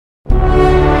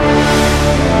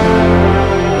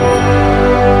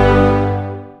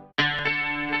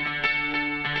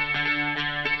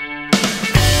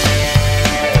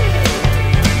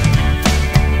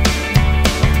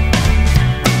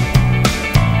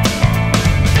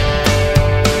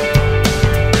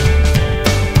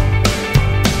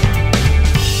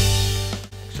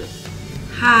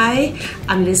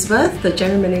I'm Elizabeth, the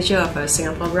General Manager of our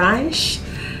Singapore branch.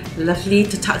 Lovely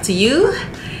to talk to you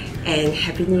and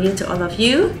Happy New Year to all of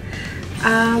you.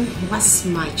 What's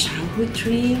my childhood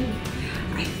dream?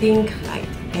 I think like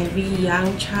every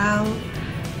young child,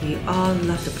 we all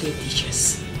love to play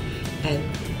teachers. And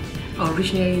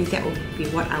originally that would be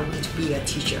what I want to be, a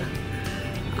teacher.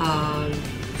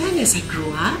 Then as I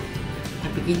grew up, I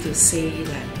began to say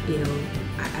that,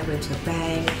 I went to the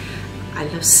bank. I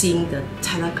love seeing the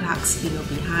teller clerks,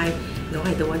 behind. No,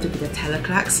 I don't want to be the teller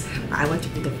clerks, but I want to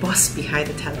be the boss behind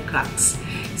the teller clerks.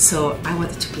 So I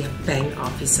wanted to be a bank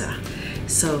officer.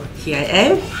 So here I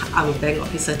am. I'm a bank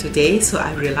officer today, so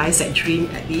I realized that dream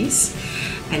at least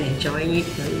and enjoying it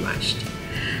very much.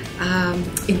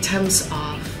 In terms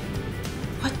of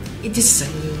this is a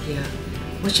new year.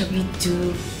 What shall we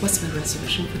do? What's my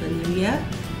resolution for the new year?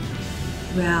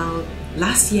 Well,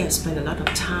 last year I spent a lot of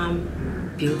time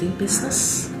building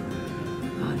business,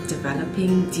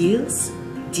 developing deals.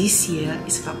 This year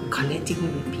is about connecting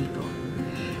with people.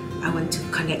 I want to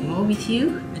connect more with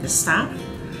you and the staff.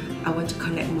 I want to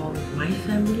connect more with my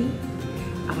family.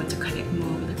 I want to connect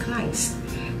more with the clients.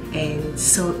 And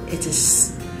so it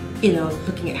is,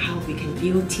 looking at how we can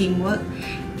build teamwork,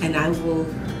 and I will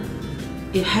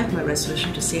have my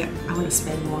resolution to say I want to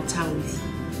spend more time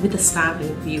with the staff,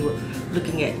 and we were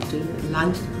looking at doing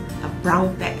lunch,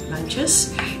 brown bag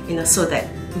lunches, so that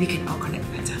we can all connect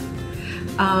better.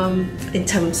 In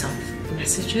terms of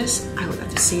messages, I would like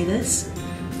to say this.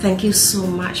 Thank you so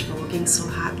much for working so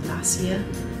hard last year.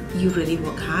 You really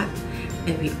worked hard,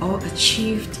 and we all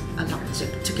achieved a lot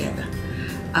together.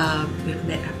 We've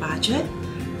met our budget.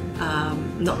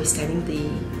 Notwithstanding the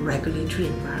regulatory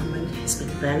environment has been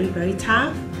very, very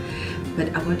tough,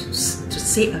 but I want to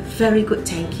say a very good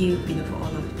thank you,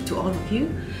 to all of you.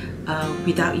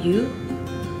 Without you,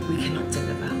 we cannot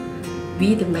deliver.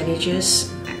 We, the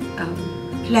managers,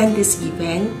 planned this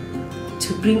event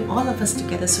to bring all of us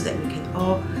together so that we can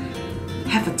all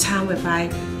have a time whereby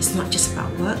it's not just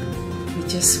about work. We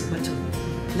just want to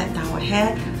let down our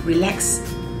hair, relax,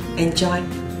 enjoy,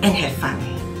 and have fun.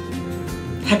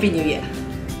 Happy New Year!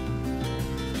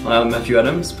 Hi, I'm Matthew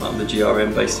Adams, part of the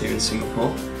GRM based here in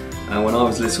Singapore. When I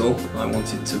was little, I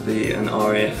wanted to be an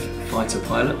RAF fighter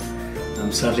pilot.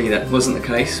 Sadly that wasn't the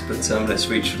case, but let's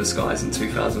reach for the skies in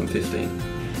 2015.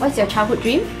 What's your childhood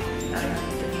dream?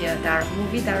 To be a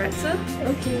movie director.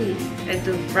 Okay. And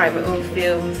to write my own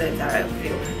films and direct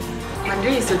films. My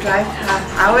dream is to drive car.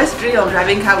 I always dream of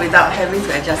driving car without having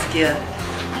to adjust gear.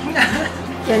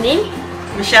 Your name?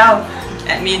 Michelle,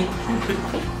 admin.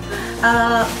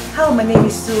 Hello, my name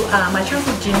is Sue. My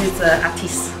childhood dream is an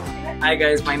artist. Hi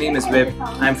guys, my name is Web.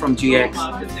 I'm from GX.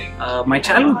 My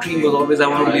childhood dream was always I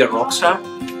wanted to be a rock star,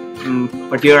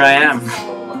 but here I am.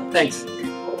 Thanks.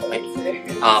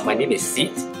 My name is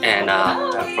Sid, and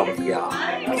I'm from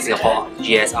the Singapore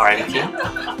GSRM team.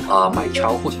 My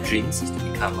childhood dreams is to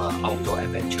become an outdoor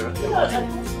adventurer.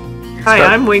 Hi,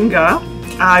 I'm Winga.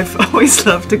 I've always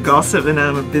loved to gossip and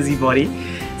I'm a busybody.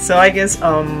 So I guess,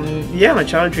 my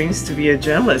childhood dream is to be a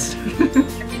journalist.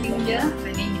 Happy New Year,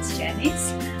 my name is Janice.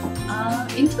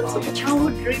 In terms of a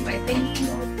childhood dream, I think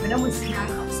when I was young,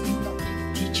 I was thinking of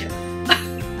being a teacher.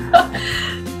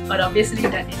 But obviously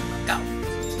that didn't work out.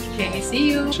 Okay, see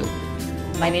you.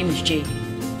 My name is Jay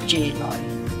Lloyd.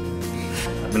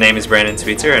 My name is Brandon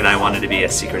Sweetser and I wanted to be a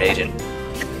secret agent.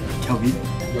 Kelvin.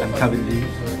 I'm Kelvin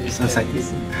Lee, society.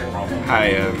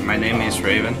 Hi, my name is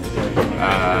Raven.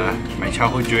 My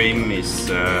childhood dream is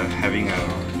having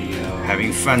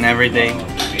fun every day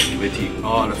with you,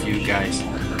 all of you guys.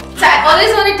 So I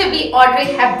always wanted to be Audrey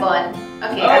Hepburn.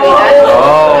 Okay, are we done?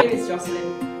 My name is Jocelyn.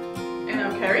 And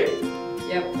I'm Carrie.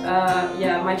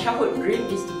 Yep. My childhood dream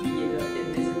is to be the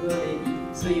invisible lady,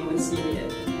 so you won't see me at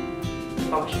the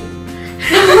function.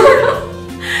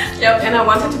 Yep, and I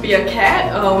wanted to be a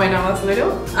cat when I was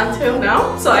little, until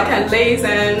now, so I can laze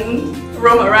and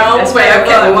roam around wherever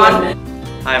I want.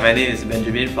 Hi, my name is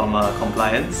Benjamin from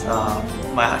Compliance.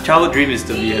 My childhood dream is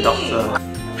to be a doctor.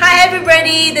 Hi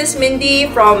everybody, this is Mindy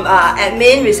from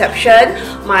Admin Reception.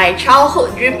 My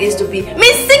childhood dream is to be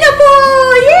Miss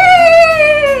Singapore!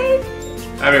 Yay!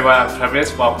 Hi everyone, I'm Travis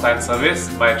from Client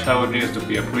Service. My childhood dream is to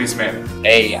be a policeman.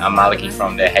 Hey, I'm Maliki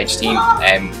from the Hedge team,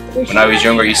 and when I was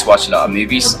younger I used to watch a lot of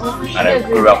movies and I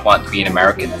grew up wanting to be an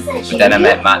American, but then I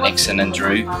met Matt Nixon and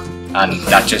Drew and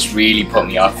that just really put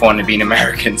me off wanting to be an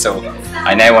American, so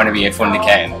I now want to be a fund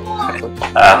accountant.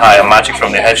 Hi, I'm Magic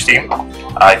from the Hedge team.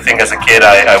 I think as a kid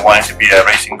I wanted to be a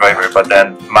racing driver, but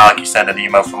then Maliki sent an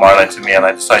email from Ireland to me and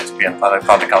I decided to be a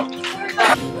fund accountant.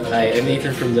 Hi, I'm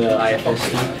Nathan from the IFS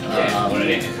team.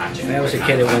 When I was a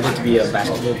kid, I wanted to be a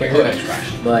basketball player,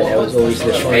 but I was always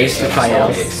the choice to try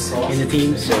out in the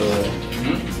team, so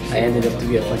I ended up to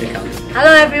be a fund accountant.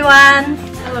 Hello everyone!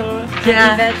 Hello,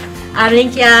 Yeah. I'm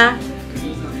Linkia.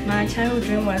 My childhood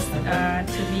dream was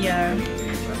to be a,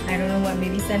 I don't know what,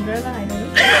 maybe Cinderella, I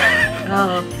don't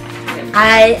know.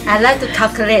 I like to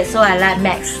calculate, so I like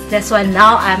maths. That's why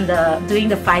now I'm doing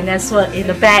the finance work in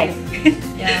the bank.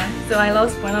 Yeah, so I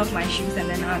lost one of my shoes and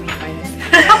then now I'm in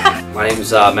finance. My name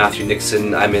is Matthew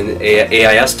Nixon. I'm in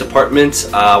AIS department.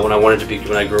 When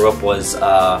I grew up was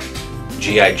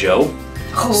G.I. Joe.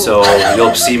 So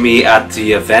you'll see me at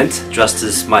the event dressed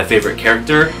as my favorite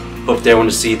character. Hope everyone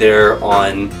to see there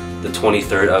on the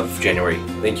 23rd of January.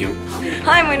 Thank you.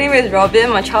 Hi, my name is Robin.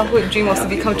 My childhood dream was to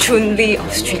become Chun-Li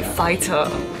of Street Fighter.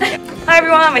 Hi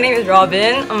everyone, my name is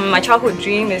Robin. My childhood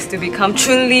dream is to become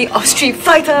Chun-Li of Street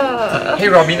Fighter. Hey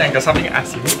Robin, I got something to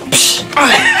ask you.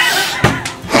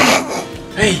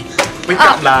 Hey, wake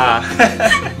up lah!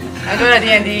 I go to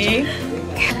D&D.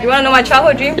 You wanna know my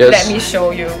childhood dream? Yes. Let me show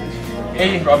you.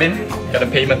 Hey Robin, got a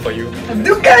payment for you.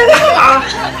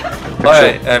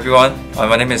 Hi everyone,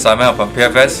 my name is Simon. I'm from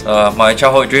PFS. My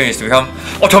childhood dream is to become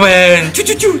Ultraman!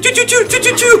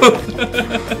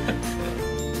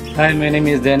 Hi, my name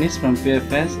is Dennis from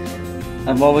PFS.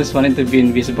 I've always wanted to be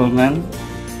Invisible Man.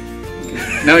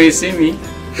 Now you see me.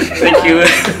 Thank you.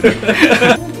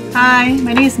 Hi,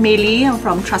 my name is Mei Lee. I'm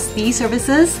from Trustee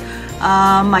Services.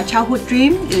 My childhood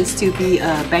dream is to be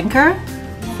a banker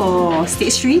for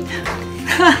State Street.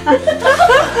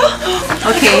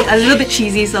 Okay, a little bit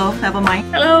cheesy, so never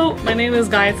mind. Hello, my name is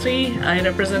Gayatri. I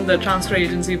represent the transfer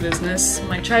agency business.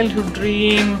 My childhood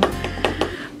dream,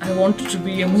 I wanted to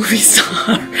be a movie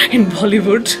star in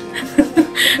Bollywood.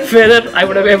 Whether I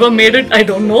would have ever made it, I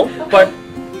don't know, but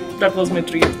that was my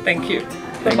dream. Thank you.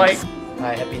 Bye-bye.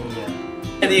 Hi, Happy New Year.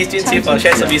 This is Jun Qi from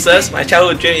Shared Services. My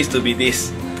childhood dream is to be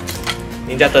this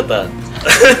Ninja Turtle.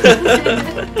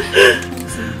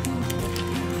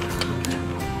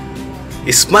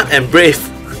 He's smart and brave.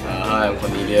 Hi, I'm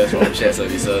Cornelius from Shared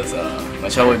Services. My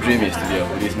childhood dream is to be a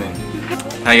policeman.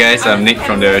 Hi guys, I'm Nick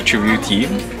from the Tribute team.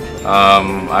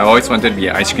 I always wanted to be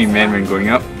an ice cream man when growing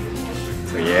up.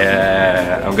 So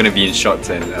yeah, I'm gonna be in shorts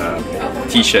and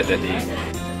t-shirt that day.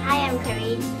 Hi, I'm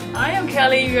Karine. Hi, I'm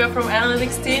Kelly. We are from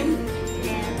analytics team.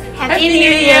 Happy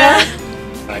New Year!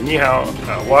 你好，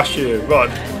我是 Rod，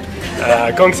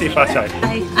 恭喜发财。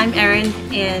 Hi, I'm Erin,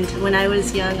 and when I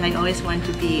was young, I always wanted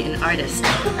to be an artist.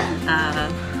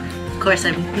 Of course,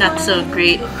 I'm not so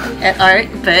great at art,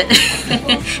 but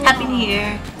Happy New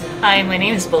Year! Hi, my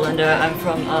name is Belinda. I'm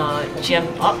from GM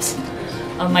Ops.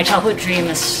 My childhood dream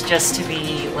is just to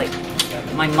be like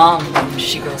my mom when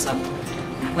she grows up.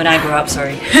 When I grow up,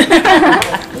 sorry.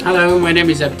 Hello, my name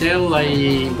is Abdel.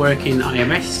 I work in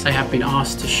IMS. I have been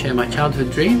asked to share my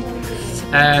childhood dream.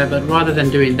 But rather than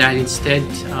doing that, instead,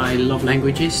 I love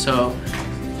languages, so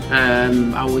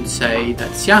I would say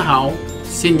that 下好，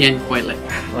新年快乐.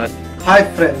 Hi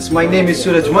friends, my name is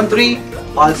Suraj Mantri.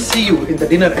 I'll see you in the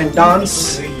dinner and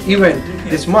dance event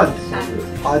this month.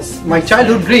 My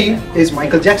childhood dream is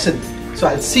Michael Jackson, so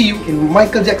I'll see you in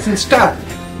Michael Jackson style.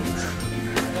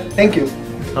 Thank you.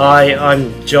 Hi,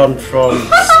 I'm John from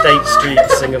State Street,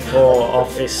 Singapore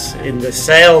office in the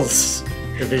sales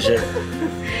division.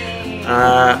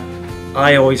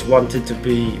 I always wanted to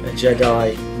be a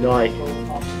Jedi Knight,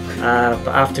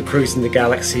 but after cruising the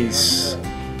galaxies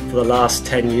for the last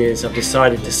 10 years, I've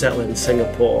decided to settle in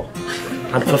Singapore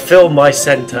and fulfill my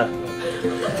centre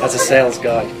as a sales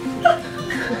guy.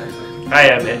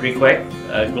 Hi, I'm Henry Kwek,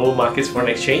 Global Markets Foreign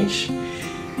Exchange.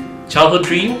 Childhood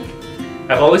dream?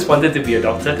 I've always wanted to be a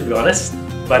doctor, to be honest.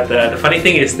 But the funny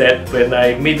thing is that when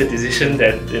I made the decision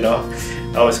that,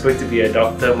 I was going to be a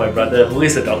doctor, my brother, who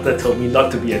is a doctor, told me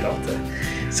not to be a doctor.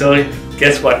 So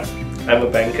guess what? I'm a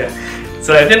banker.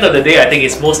 So at the end of the day, I think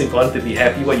it's most important to be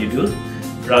happy what you do,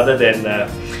 rather than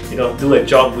do a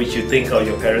job which you think or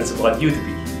your parents want you to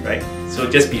be, right? So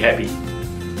just be happy.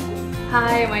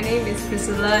 Hi, my name is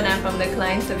Priscilla and I'm from the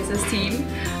client services team.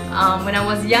 When I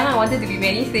was young, I wanted to be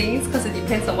many things because it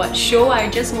depends on what show I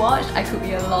just watched. I could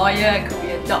be a lawyer, I could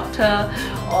be a doctor,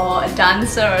 or a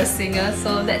dancer or a singer.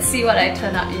 So let's see what I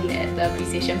turn up in at the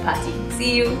appreciation party.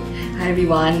 See you! Hi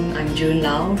everyone, I'm June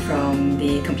Lau from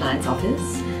the compliance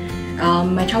office.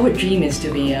 My childhood dream is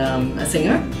to be a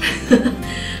singer.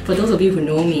 For those of you who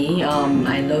know me,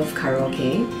 I love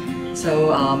karaoke.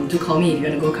 So do call me if you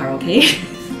want to go karaoke.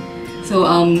 So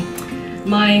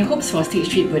my hopes for State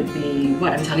Street would be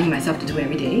what I'm telling myself to do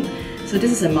every day. So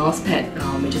this is a mouse pad,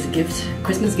 which is a gift,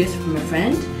 Christmas gift from a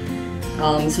friend.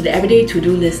 So the everyday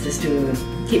to-do list is to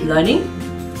keep learning,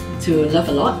 to love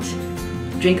a lot,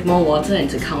 drink more water, and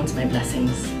to count my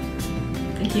blessings.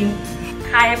 Thank you.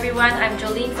 Hi everyone, I'm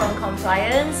Jolene from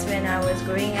Compliance. When I was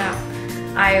growing up,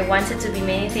 I wanted to be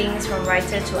many things, from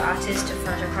writer to artist to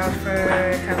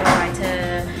photographer, travel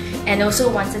writer, and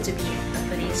also wanted to be a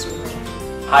policewoman.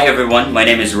 Hi everyone, my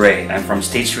name is Ray. I'm from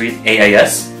State Street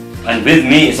AIS, and with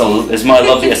me is my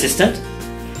lovely assistant.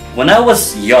 When I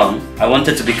was young, I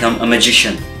wanted to become a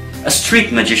magician. A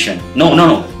street magician.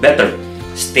 No, better.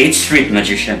 State Street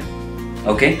magician.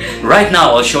 Okay? Right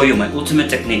now, I'll show you my ultimate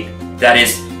technique. That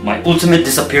is my ultimate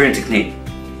disappearing technique.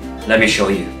 Let me show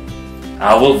you.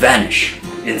 I will vanish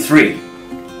in 3,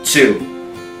 2,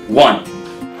 1.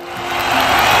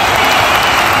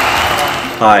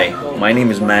 Hi, my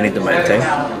name is Manny Demente,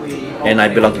 and I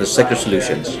belong to the Sector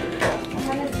Solutions.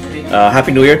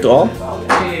 Happy New Year to all.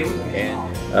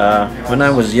 When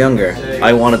I was younger,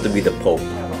 I wanted to be the Pope.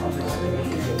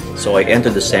 So I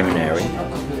entered the seminary.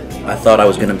 I thought I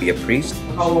was going to be a priest,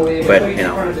 but you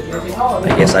know,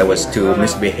 I guess I was too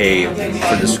misbehaved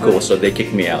for the school, so they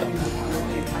kicked me out.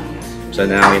 So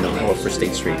now, you know, I work for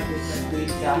State Street.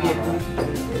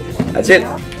 That's it.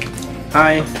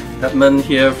 Hi, Edmund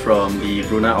here from the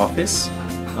Brunei office.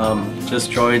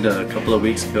 Just joined a couple of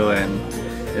weeks ago, and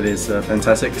it is a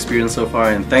fantastic experience so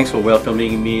far, and thanks for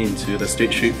welcoming me into the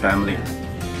State Street family.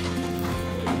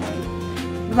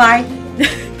 Bye.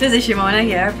 This is Shimona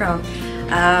here from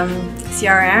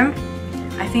CRM.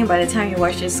 I think by the time you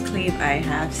watch this clip, I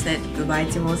have said goodbye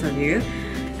to most of you.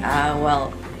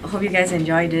 Well, I hope you guys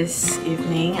enjoy this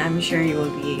evening. I'm sure it will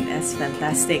be as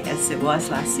fantastic as it was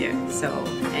last year, so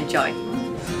enjoy.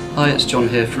 Hi, it's John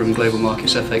here from Global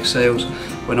Markets FX Sales.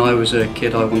 When I was a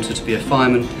kid, I wanted to be a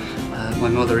fireman. My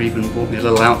mother even bought me a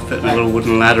little outfit and a little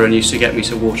wooden ladder and used to get me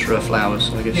to water her flowers,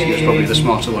 so I guess she was probably the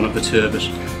smarter one of the two of us.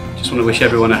 Just want to wish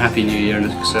everyone a happy new year and a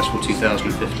successful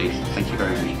 2015. Thank you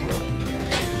very much.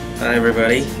 Hi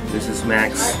everybody, this is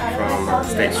Max from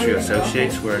State Street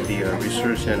Associates. We're the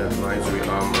research and advisory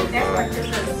arm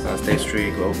of State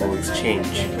Street Global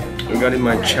Exchange. Regarding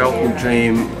my childhood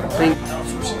dream, I think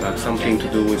something to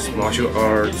do with martial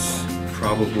arts,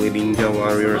 probably Ninja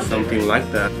Warrior or something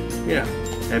like that. Yeah,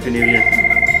 Happy New Year!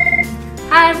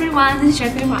 Hi everyone, this is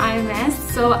Jacqueline from IMS.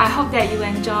 So I hope that you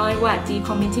enjoy what the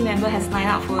committee member has lined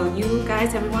up for you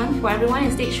guys, everyone. For everyone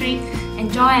in State Street,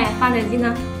 enjoy and have fun at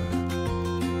dinner.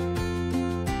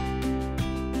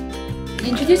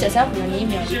 Introduce yourself, your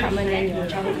name, your department, and your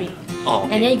childhood dream. Oh.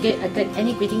 And then you get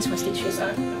any greetings for State Street.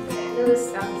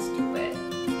 This sounds stupid.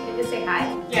 Can you just say hi?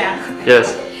 Yeah.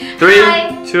 Yes.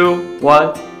 3, 2,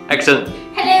 1, action.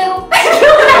 Hello!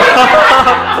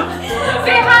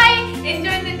 Say hi!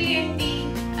 Enjoy the D&D.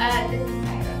 This is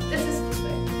Syra. This is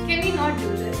stupid. Can we not do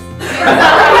this?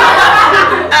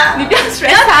 你不要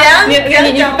stress out. 你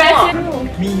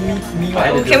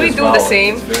Can we do the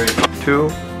same? 2,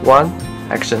 1,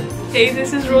 action. Hey,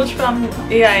 this is Rose from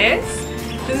AIS.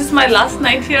 This is my last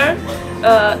night here.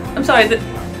 I'm sorry.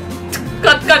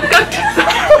 Cut.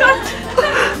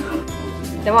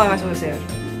 Then what am I supposed to say?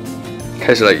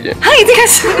 开始了已经。 Hi, 这个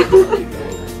是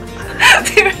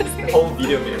Whole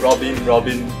video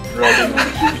Robin.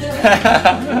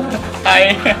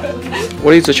 Hi.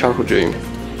 What is your childhood dream?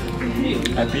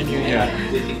 Happy New Year.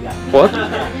 What?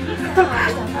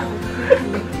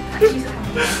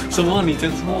 什么？你讲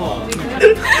什么？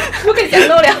不可以讲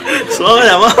漏了。说什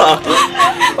么？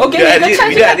我给你一个唱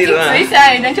曲的提示一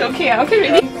下，你就 OK 啊 ？OK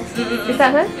ready？ 你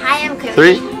start first. Hi, I'm Kevin.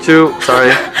 3, 2,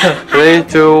 sorry. 3,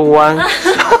 2, 1.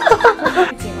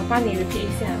 我帮你 repeat 一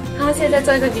下。他现在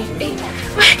做一个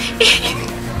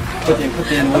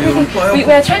We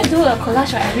are trying to do a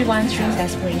collage of everyone's dreams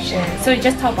aspiration. So you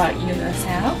just talk about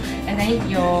yourself and then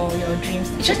your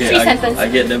dreams. It's just 3 sentences. I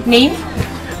get them. Name,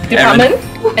 department,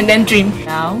 and then dream.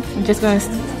 Now I'm just going to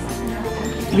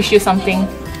wish you something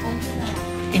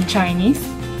in Chinese.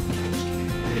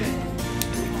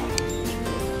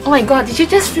 Oh my god, did you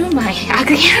just film my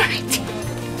ugly handwriting?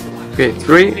 Okay,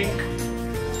 3,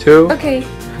 2, Okay.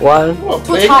 1.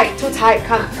 Too tight.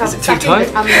 Come. Is it too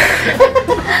tight?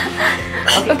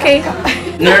 Okay.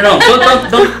 No,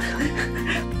 don't.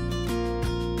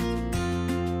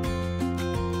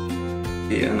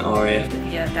 Be an RAF.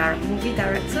 Be a movie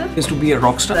director. Is to be a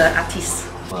rock star. The artist.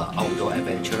 Outdoor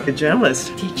adventurer. A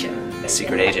journalist. Teacher. A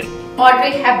secret agent.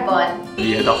 Audrey Hepburn.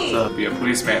 Be a doctor. Be a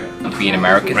policeman. Be an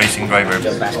American Racing driver.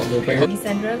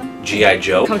 G.I.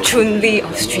 Joe. Come Chun-Li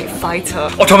of Street Fighter.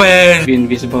 Ultraman! Be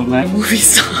Invisible Man. Movie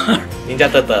star. Ninja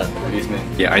Turtle. Policeman.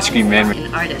 Yeah, Ice Cream Man.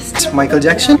 An artist. Michael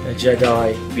Jackson. A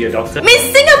Jedi. Be a doctor. Miss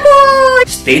Singapore!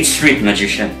 State Street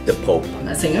magician. The Pope.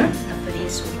 A singer.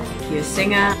 Be a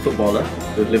singer. Footballer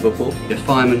with Liverpool. Be a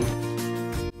fireman.